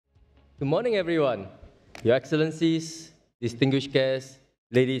Good morning, everyone. Your Excellencies, distinguished guests,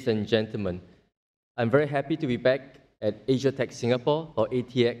 ladies and gentlemen. I'm very happy to be back at ATxSummit Singapore, or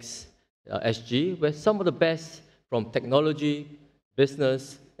ATX SG, where some of the best from technology,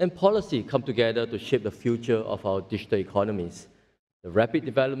 business, and policy come together to shape the future of our digital economies. The rapid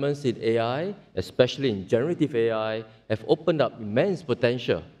developments in AI, especially in generative AI, have opened up immense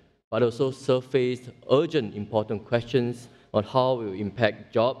potential, but also surfaced urgent, important questions on how it will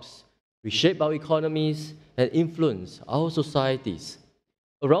impact jobs, reshape our economies, and influence our societies.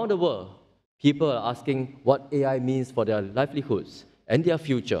 Around the world, people are asking what AI means for their livelihoods and their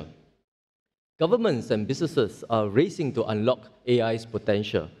future. Governments and businesses are racing to unlock AI's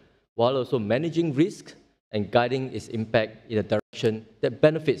potential, while also managing risk and guiding its impact in a direction that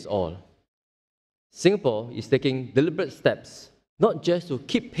benefits all. Singapore is taking deliberate steps, not just to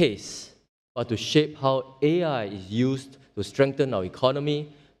keep pace, but to shape how AI is used to strengthen our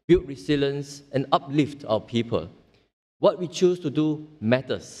economy, build resilience, and uplift our people. What we choose to do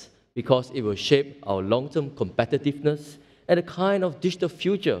matters because it will shape our long-term competitiveness and the kind of digital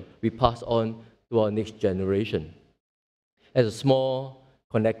future we pass on to our next generation. As a small,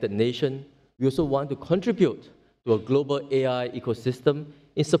 connected nation, we also want to contribute to a global AI ecosystem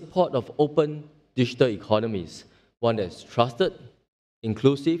in support of open digital economies, one that's trusted,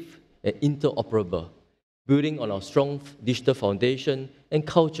 inclusive, and interoperable, building on our strong digital foundation and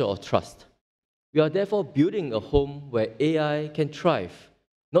culture of trust. We are therefore building a home where AI can thrive,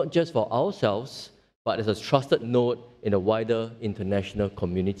 not just for ourselves, but as a trusted node in the wider international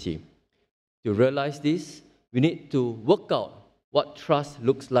community. To realize this, we need to work out what trust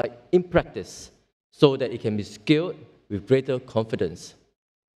looks like in practice so that it can be scaled with greater confidence.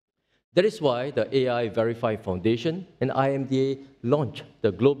 That is why the AI Verify Foundation and IMDA launched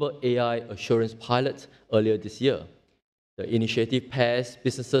the Global AI Assurance Pilot earlier this year. The initiative pairs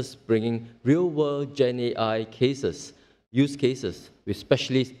businesses bringing real-world GenAI use cases with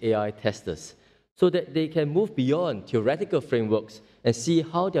specialist AI testers, so that they can move beyond theoretical frameworks and see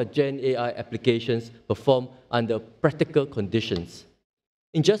how their GenAI applications perform under practical conditions.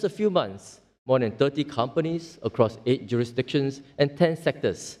 In just a few months, more than 30 companies across 8 jurisdictions and 10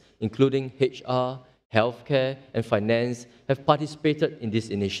 sectors, including HR, healthcare, and finance, have participated in this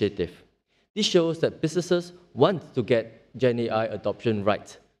initiative. This shows that businesses want to get GenAI adoption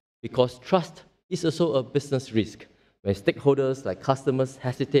right, because trust is also a business risk. When stakeholders like customers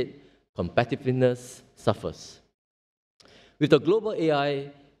hesitate, competitiveness suffers. With the Global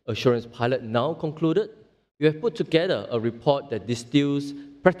AI Assurance Pilot now concluded, we have put together a report that distills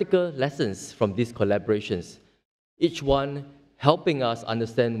practical lessons from these collaborations, each one helping us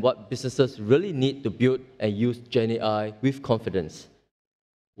understand what businesses really need to build and use GenAI with confidence.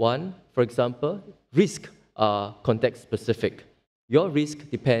 One, for example, risks are context-specific. Your risk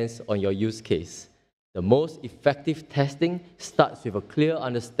depends on your use case. The most effective testing starts with a clear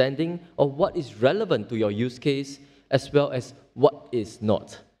understanding of what is relevant to your use case as well as what is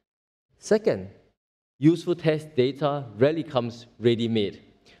not. Second, useful test data rarely comes ready-made.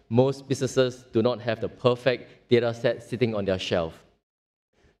 Most businesses do not have the perfect data set sitting on their shelf.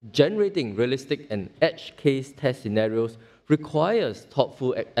 Generating realistic and edge case test scenarios requires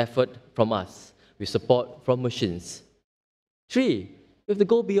thoughtful effort from us, with support from machines. 3, we have to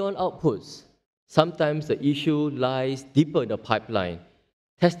go beyond outputs. Sometimes the issue lies deeper in the pipeline.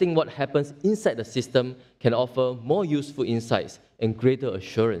 Testing what happens inside the system can offer more useful insights and greater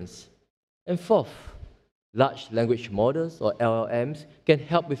assurance. And fourth, large language models, or LLMs, can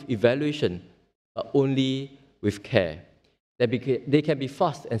help with evaluation, but only with care. They can be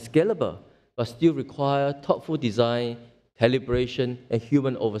fast and scalable, but still require thoughtful design, calibration, and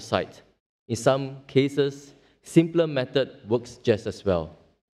human oversight. In some cases, simpler method works just as well.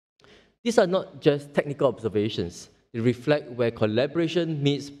 These are not just technical observations. They reflect where collaboration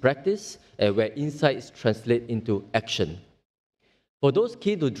meets practice and where insights translate into action. For those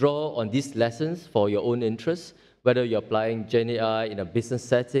keen to draw on these lessons for your own interests, whether you're applying GenAI in a business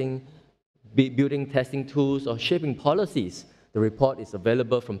setting, building testing tools, or shaping policies, the report is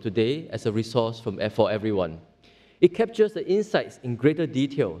available from today as a resource for everyone. It captures the insights in greater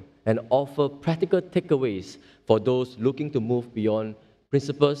detail and offers practical takeaways for those looking to move beyond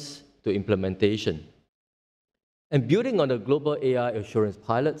principles to implementation. And building on the Global AI Assurance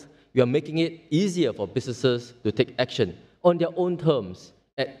Pilot, we are making it easier for businesses to take action on their own terms,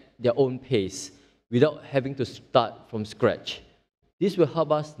 at their own pace, without having to start from scratch. This will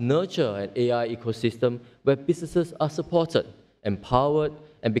help us nurture an AI ecosystem where businesses are supported, empowered,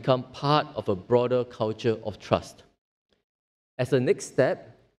 and become part of a broader culture of trust. As a next step,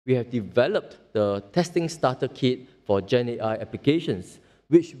 we have developed the testing starter kit for GenAI applications,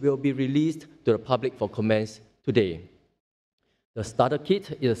 which will be released to the public for comments today. The Starter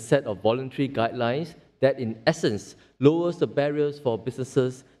Kit is a set of voluntary guidelines that, in essence, lowers the barriers for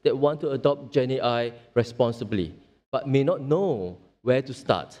businesses that want to adopt GenAI responsibly, but may not know where to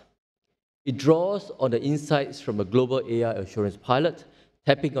start. It draws on the insights from a global AI assurance pilot,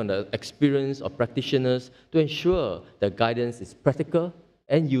 tapping on the experience of practitioners to ensure the guidance is practical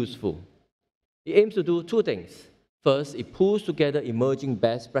and useful. It aims to do two things. First, it pulls together emerging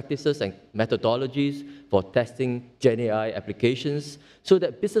best practices and methodologies for testing GenAI applications so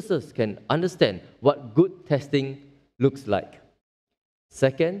that businesses can understand what good testing looks like.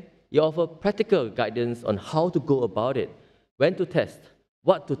 Second, it offers practical guidance on how to go about it, when to test,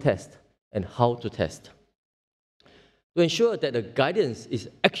 what to test, and how to test. To ensure that the guidance is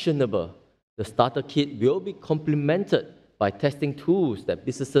actionable, the Starter Kit will be complemented by testing tools that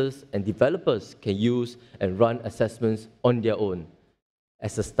businesses and developers can use and run assessments on their own.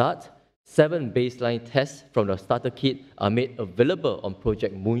 As a start, 7 baseline tests from the Starter Kit are made available on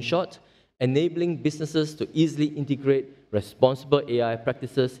Project Moonshot, enabling businesses to easily integrate responsible AI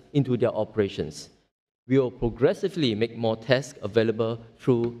practices into their operations. We will progressively make more tests available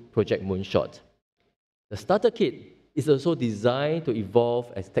through Project Moonshot. The Starter Kit is also designed to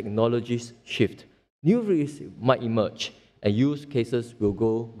evolve as technologies shift. New risks might emerge, and use cases will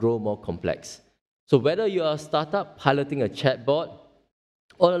grow more complex. So whether you are a startup piloting a chatbot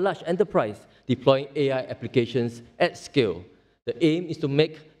or a large enterprise deploying AI applications at scale, the aim is to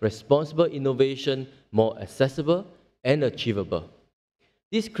make responsible innovation more accessible and achievable.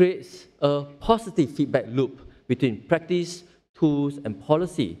 This creates a positive feedback loop between practice, tools, and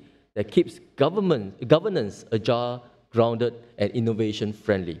policy that keeps governance agile, grounded, and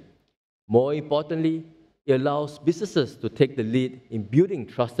innovation-friendly. More importantly, it allows businesses to take the lead in building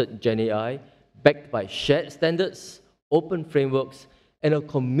trusted GenAI backed by shared standards, open frameworks, and a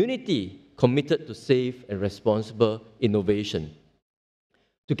community committed to safe and responsible innovation.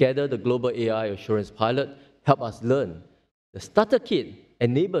 Together, the Global AI Assurance Pilot help us learn. The Starter Kit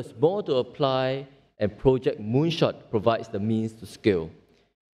enables more to apply, and Project Moonshot provides the means to scale.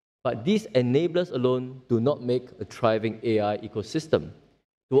 But these enablers alone do not make a thriving AI ecosystem.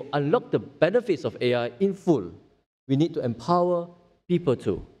 To unlock the benefits of AI in full, we need to empower people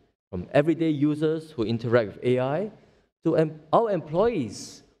too, from everyday users who interact with AI to our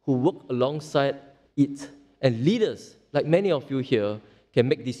employees who work alongside it, and leaders, like many of you here, can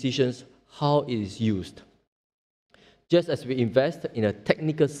make decisions how it is used. Just as we invest in a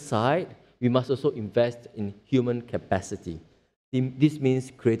technical side, we must also invest in human capacity. This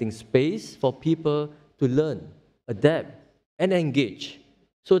means creating space for people to learn, adapt, and engage,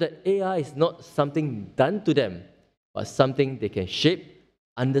 so that AI is not something done to them, but something they can shape,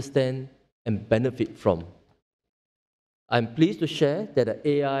 understand, and benefit from. I'm pleased to share that the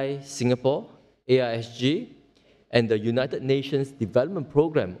AI Singapore, AISG, and the United Nations Development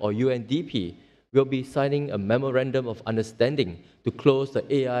Programme, or UNDP, will be signing a memorandum of understanding to close the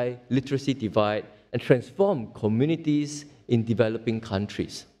AI literacy divide and transform communities in developing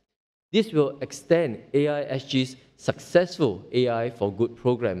countries. This will extend AISG's successful AI for Good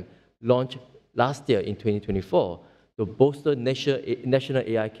program launched last year in 2024 to bolster national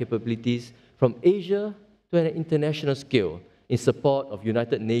AI capabilities from Asia to an international scale in support of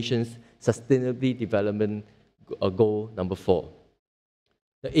United Nations Sustainable Development Goal number 4.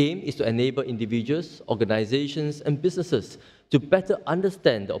 The aim is to enable individuals, organizations, and businesses to better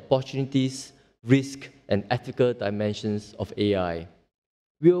understand the opportunities, risk, and ethical dimensions of AI.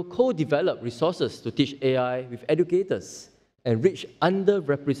 We will co-develop resources to teach AI with educators and reach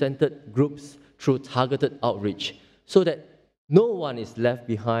underrepresented groups through targeted outreach so that no one is left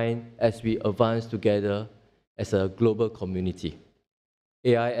behind as we advance together as a global community.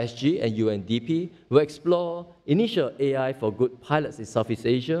 AISG and UNDP will explore initial AI for Good pilots in Southeast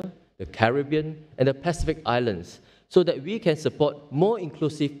Asia, the Caribbean, and the Pacific Islands so that we can support more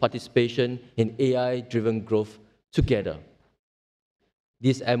inclusive participation in AI-driven growth together.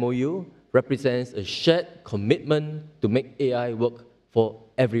 This MOU represents a shared commitment to make AI work for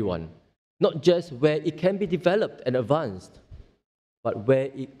everyone, not just where it can be developed and advanced, but where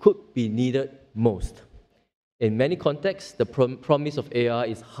it could be needed most. In many contexts, the promise of AI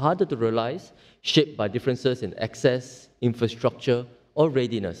is harder to realize, shaped by differences in access, infrastructure, or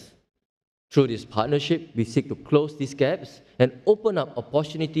readiness. Through this partnership, we seek to close these gaps and open up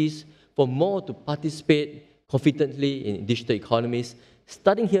opportunities for more to participate confidently in digital economies,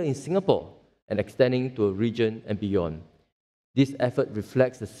 starting here in Singapore and extending to a region and beyond. This effort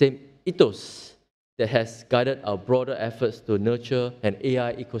reflects the same ethos that has guided our broader efforts to nurture an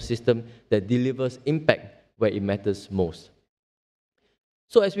AI ecosystem that delivers impact where it matters most.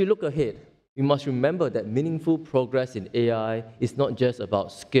 So as we look ahead, we must remember that meaningful progress in AI is not just about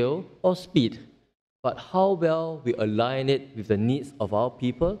scale or speed, but how well we align it with the needs of our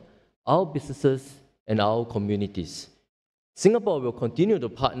people, our businesses, and our communities. Singapore will continue to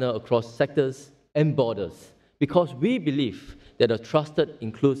partner across sectors and borders because we believe that a trusted,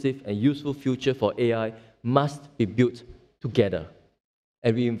 inclusive, and useful future for AI must be built together.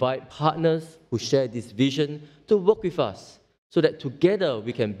 And we invite partners who share this vision to work with us so that together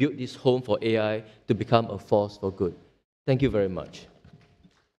we can build this home for AI to become a force for good. Thank you very much.